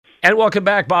And welcome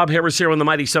back. Bob Harris here on the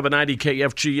Mighty 790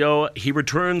 KFGO. He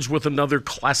returns with another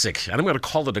classic, and I'm going to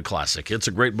call it a classic. It's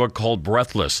a great book called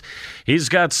Breathless. He's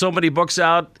got so many books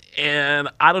out, and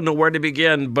I don't know where to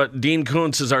begin, but Dean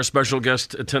Koontz is our special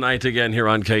guest tonight again here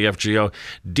on KFGO.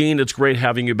 Dean, it's great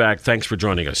having you back. Thanks for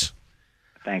joining us.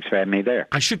 Thanks for having me there.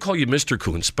 I should call you Mr.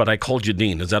 Koontz, but I called you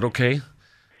Dean. Is that okay?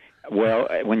 Well,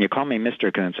 when you call me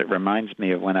Mr. Koontz, it reminds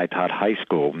me of when I taught high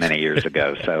school many years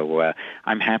ago, so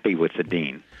I'm happy with the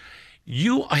Dean.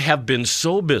 You have been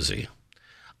so busy.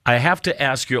 I have to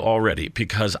ask you already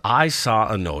because I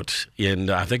saw a note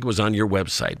I think it was on your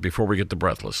website before we get to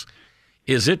Breathless.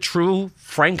 Is it true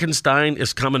Frankenstein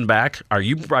is coming back? Are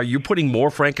you putting more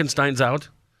Frankensteins out?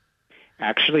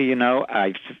 Actually,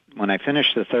 when I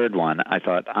finished the third one, I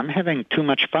thought, I'm having too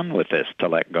much fun with this to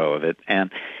let go of it.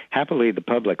 And happily, the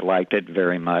public liked it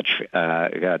very much. I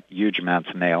got huge amounts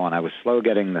of mail, and I was slow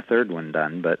getting the third one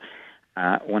done. But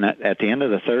at the end of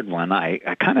the third one, I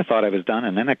kind of thought I was done,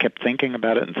 and then I kept thinking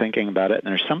about it. And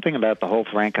there's something about the whole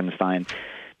Frankenstein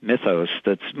mythos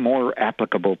that's more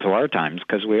applicable to our times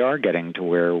because we are getting to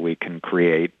where we can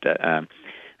create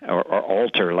or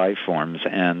alter life forms,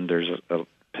 and there's a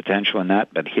potential in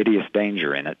that, but hideous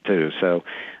danger in it, too. So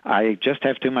I just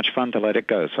have too much fun to let it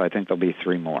go, so I think there'll be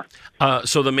 3 more.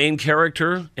 So the main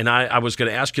character, and I was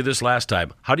going to ask you this last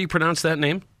time, how do you pronounce that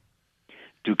name?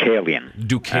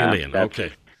 Deucalion,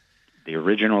 okay. The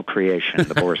original creation,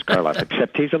 the Boris Karloff,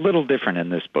 except he's a little different in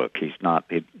this book. He's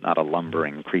not a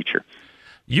lumbering creature.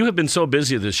 You have been so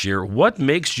busy this year. What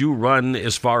makes you run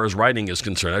as far as writing is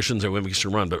concerned? I shouldn't say what makes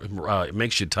you run, but it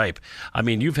makes you type. I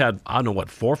mean, you've had, 4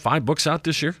 or 5 books out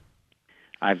this year?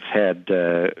 I've had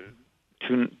two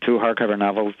hardcover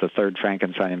novels, the third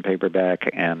Frankenstein in paperback,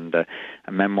 and a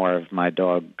memoir of my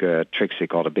dog, Trixie,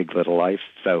 called A Big Little Life.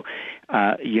 So,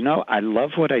 I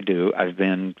love what I do. I've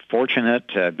been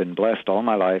fortunate, I've been blessed all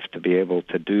my life to be able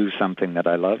to do something that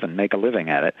I love and make a living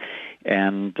at it.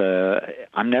 And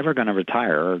I'm never going to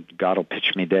retire, or God will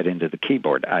pitch me dead into the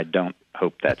keyboard. I don't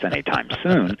hope that's anytime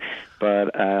soon,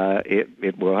 but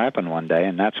it will happen one day,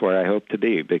 and that's where I hope to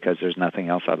be, because there's nothing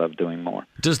else I love doing more.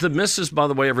 Does the missus, by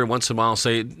the way, every once in a while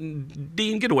say,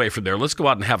 Dean, get away from there. Let's go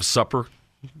out and have supper?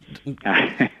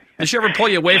 Does she ever pull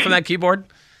you away from that keyboard?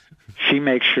 She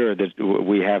makes sure that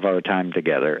we have our time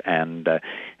together, and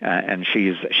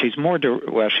she's more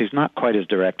she's not quite as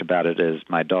direct about it as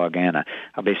my dog Anna.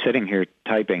 I'll be sitting here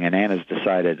typing, and Anna's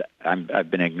decided I've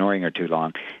been ignoring her too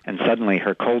long, and suddenly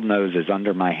her cold nose is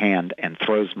under my hand and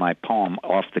throws my palm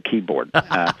off the keyboard.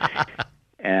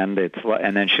 And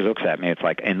then she looks at me. It's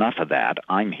like, enough of that.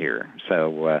 I'm here.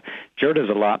 So Gerda's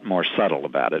a lot more subtle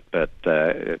about it, but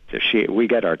we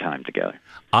get our time together.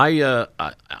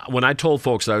 When I told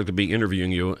folks that I was going to be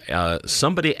interviewing you,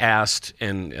 somebody asked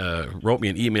and wrote me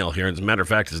an email here. As a matter of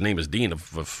fact, his name is Dean.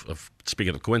 Of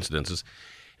speaking of coincidences,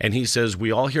 and he says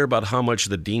we all hear about how much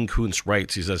the Dean Koontz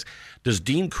writes. He says, "Does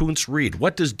Dean Koontz read?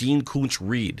 What does Dean Koontz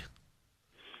read?"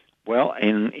 Well,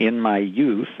 in my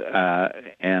youth,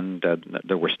 and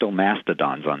there were still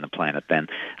mastodons on the planet then,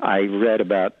 I read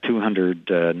about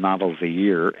 200 novels a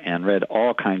year and read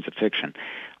all kinds of fiction.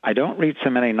 I don't read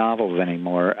so many novels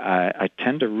anymore. I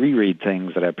tend to reread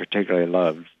things that I particularly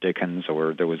loved, Dickens,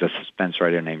 or there was a suspense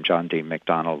writer named John D.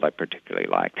 MacDonald I particularly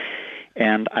liked.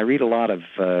 And I read a lot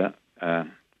of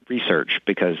research,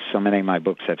 because so many of my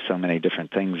books have so many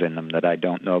different things in them that I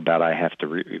don't know about, I have to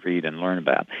read and learn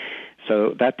about.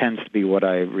 So that tends to be what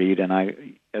I read, and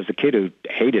as a kid who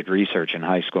hated research in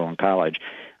high school and college,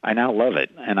 I now love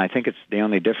it. And I think the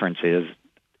only difference is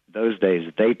those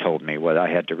days they told me what I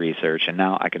had to research, and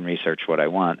now I can research what I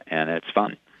want, and it's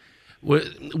fun.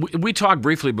 We talked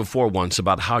briefly before once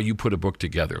about how you put a book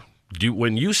together.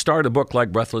 When you start a book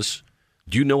like Breathless,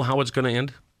 do you know how it's going to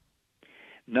end?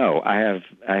 No, I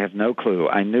have no clue.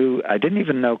 I didn't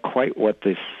even know quite what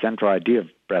the central idea of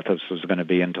Breathless was going to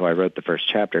be until I wrote the first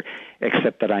chapter,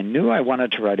 except that I knew I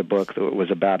wanted to write a book that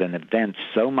was about an event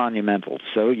so monumental,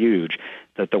 so huge,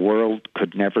 that the world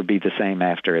could never be the same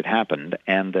after it happened,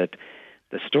 and that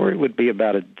the story would be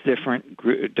about a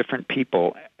different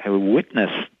people who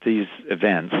witness these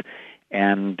events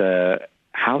and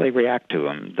how they react to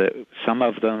them. Some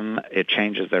of them, it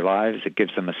changes their lives. It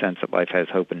gives them a sense that life has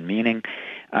hope and meaning.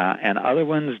 And other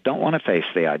ones don't want to face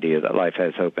the idea that life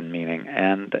has hope and meaning.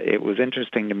 And it was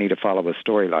interesting to me to follow a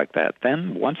story like that.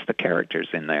 Then, once the character's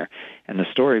in there and the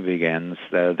story begins,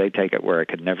 they take it where I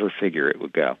could never figure it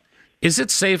would go. Is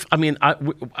it safe? I mean,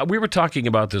 we were talking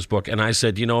about this book, and I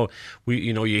said, you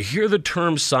hear the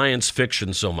term science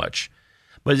fiction so much,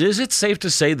 but is it safe to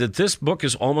say that this book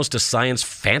is almost a science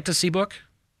fantasy book?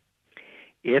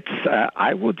 It's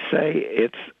I would say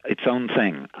it's its own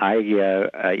thing.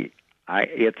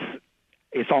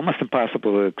 It's almost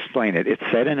impossible to explain it. It's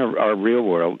set in our real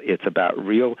world. It's about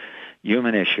real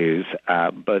human issues,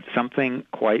 but something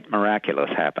quite miraculous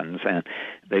happens. And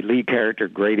the lead character,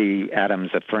 Grady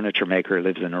Adams, a furniture maker,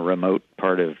 lives in a remote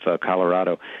part of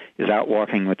Colorado, is out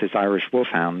walking with his Irish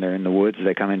wolfhound. They're in the woods.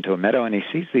 They come into a meadow, and he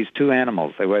sees these two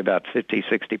animals. They weigh about 50,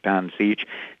 60 pounds each.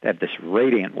 They have this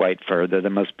radiant white fur. They're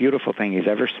the most beautiful thing he's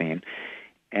ever seen.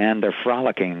 And they're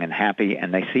frolicking and happy,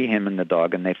 and they see him and the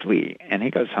dog, and they flee. And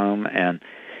he goes home and,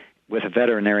 with a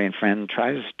veterinarian friend,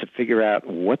 tries to figure out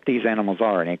what these animals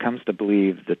are, and he comes to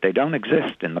believe that they don't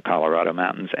exist in the Colorado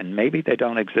mountains, and maybe they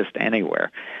don't exist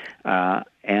anywhere.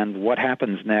 And what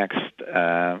happens next,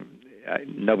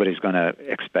 nobody's going to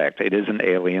expect. It isn't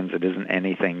aliens. It isn't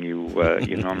anything you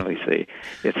normally see.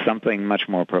 It's something much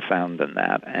more profound than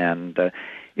that. And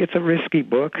it's a risky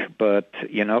book, but,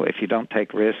 if you don't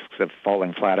take risks of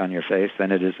falling flat on your face,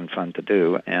 then it isn't fun to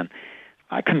do. And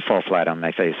I can fall flat on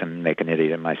my face and make an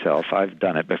idiot of myself. I've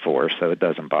done it before, so it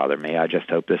doesn't bother me. I just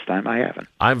hope this time I haven't.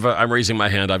 I'm raising my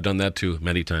hand. I've done that too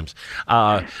many times.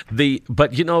 But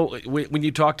when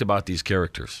you talked about these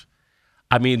characters,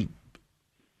 I mean,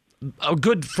 a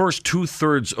good first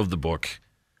 2/3 of the book,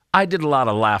 I did a lot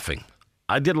of laughing.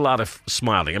 I did a lot of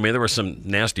smiling. I mean, there were some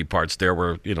nasty parts there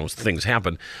where, things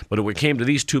happened. But when it came to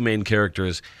these two main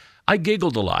characters, I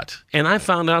giggled a lot. And I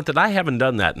found out that I haven't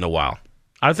done that in a while.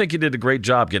 I think you did a great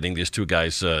job getting these two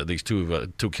guys, these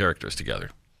two characters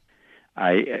together.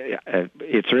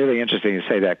 It's really interesting to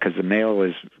say that, because the mail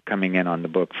is coming in on the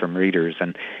book from readers,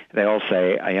 and they all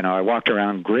say, I walked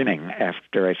around grinning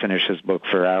after I finished this book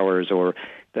for hours, or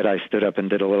that I stood up and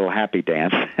did a little happy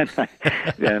dance, and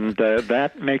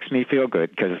that makes me feel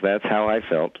good, because that's how I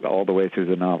felt all the way through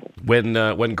the novel.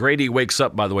 When Grady wakes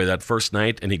up, by the way, that first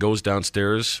night, and he goes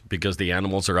downstairs because the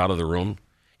animals are out of the room,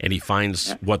 and he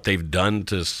finds what they've done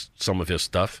to some of his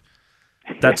stuff.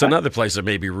 That's another place that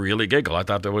made me really giggle. I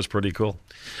thought that was pretty cool.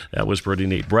 That was pretty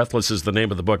neat. Breathless is the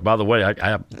name of the book. By the way,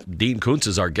 Dean Koontz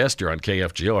is our guest here on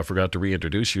KFGO. I forgot to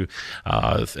reintroduce you.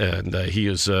 He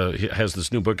has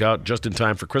this new book out just in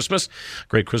time for Christmas.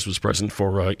 Great Christmas present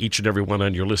for each and every one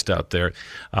on your list out there.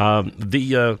 So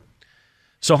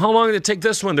how long did it take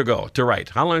this one to write?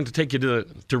 How long did it take you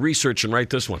to research and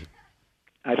write this one?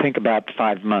 I think about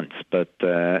 5 months, but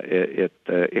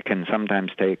it can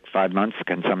sometimes take 5 months. It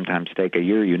can sometimes take a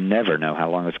year. You never know how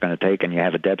long it's going to take, and you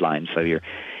have a deadline, so you're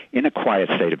in a quiet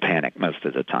state of panic most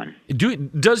of the time.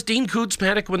 Does Dean Koontz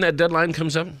panic when that deadline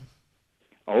comes up?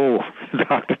 Oh,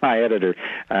 talk to my editor.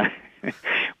 I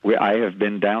have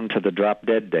been down to the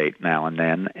drop-dead date now and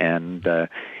then, and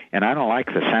I don't like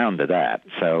the sound of that.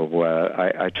 So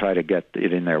I try to get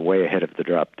it in there way ahead of the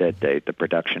drop-dead date, the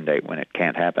production date, when it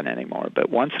can't happen anymore. But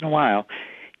once in a while,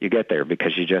 you get there,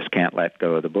 because you just can't let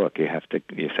go of the book. You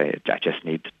say, I just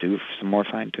need to do some more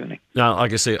fine-tuning. Now,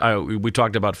 like I say, we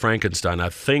talked about Frankenstein. I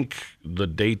think the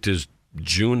date is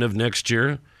June of next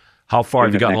year. How far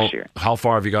have you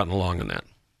gotten along in that?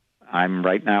 I'm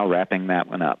right now wrapping that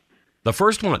one up. The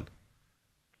first one,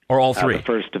 or all three? The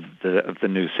first of the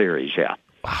new series, yeah.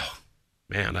 Wow,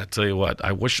 man! I tell you what,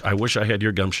 I wish I had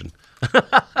your gumption.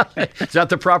 Is that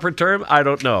the proper term? I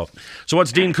don't know. So,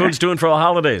 what's Dean Koontz doing for the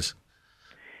holidays?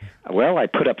 Well, I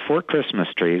put up 4 Christmas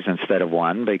trees instead of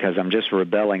 1, because I'm just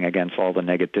rebelling against all the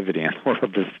negativity in the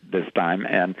world this time.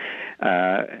 And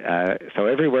so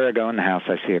everywhere I go in the house,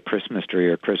 I see a Christmas tree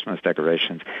or Christmas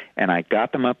decorations. And I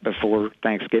got them up before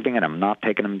Thanksgiving, and I'm not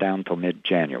taking them down until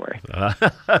mid-January.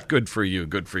 Good for you.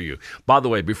 Good for you. By the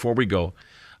way, before we go,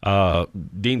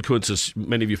 Dean Koontz, as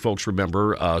many of you folks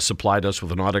remember, supplied us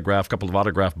with a couple of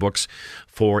autograph books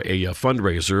for a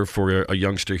fundraiser for a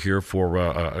youngster here for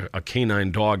a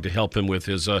canine dog to help him with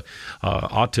his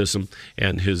autism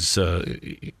and his.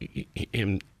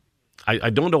 I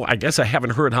don't know. I guess I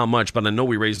haven't heard how much, but I know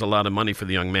we raised a lot of money for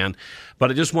the young man. But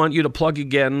I just want you to plug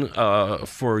again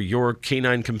for your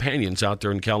canine companions out there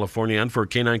in California and for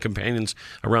canine companions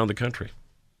around the country.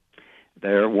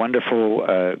 They're wonderful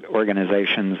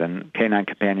organizations, and Canine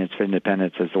Companions for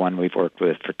Independence is the one we've worked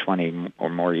with for 20 or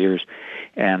more years,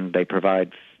 and they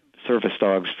provide service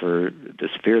dogs for the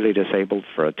severely disabled,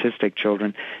 for autistic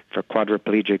children, for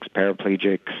quadriplegics,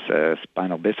 paraplegics,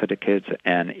 spinal bifida kids,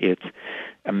 and it's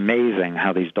amazing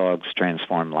how these dogs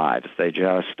transform lives. They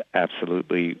just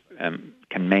absolutely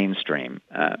can mainstream.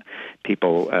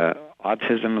 People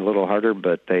autism a little harder,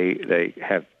 but they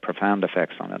have profound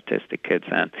effects on autistic kids,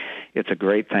 and it's a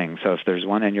great thing. So if there's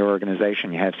one in your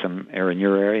organization, you have some, or in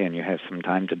your area, and you have some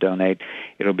time to donate,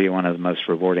 it'll be one of the most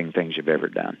rewarding things you've ever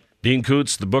done. Dean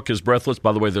Koontz, the book is Breathless.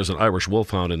 By the way, there's an Irish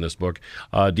wolfhound in this book.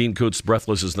 Dean Koontz,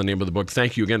 Breathless is the name of the book.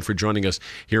 Thank you again for joining us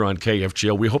here on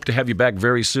KFGO. We hope to have you back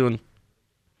very soon.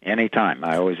 Anytime.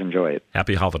 I always enjoy it.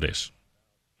 Happy holidays.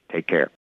 Take care.